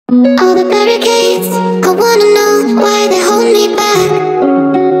All the barricades, I wanna know why they hold me back.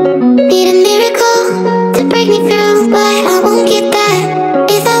 Need a miracle to break me through, but I won't get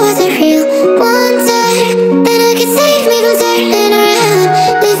that. If I was a real wonder, then I could save me from turning around,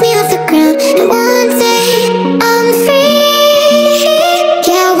 lift me off the ground, and one day I'm free.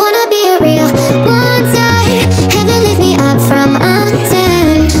 Yeah, I wanna be a real wonder, heaven lift me up from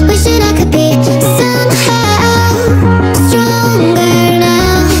under. Wishing I could be somehow stronger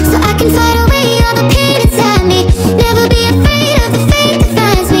now, so I can fight away all the pain inside me. Never be afraid of the fate that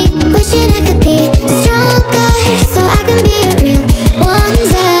finds me. Wishing I could be stronger, so I can be a real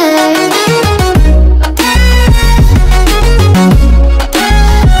wonder.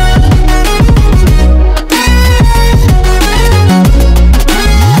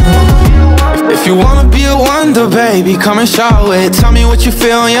 If you wanna be a wonder, baby, come and show it. Tell me what you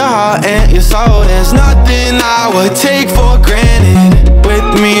feel in your heart and your soul. There's nothing I would take for granted. With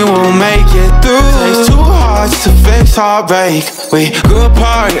me, we'll make it through. Takes two hearts to fix heartbreak. We grew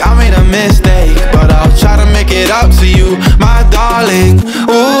apart, I made a mistake, but I'll try to make it up to you, my darling.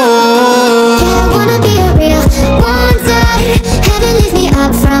 Ooh. Yeah, I wanna be a real wonder, heaven is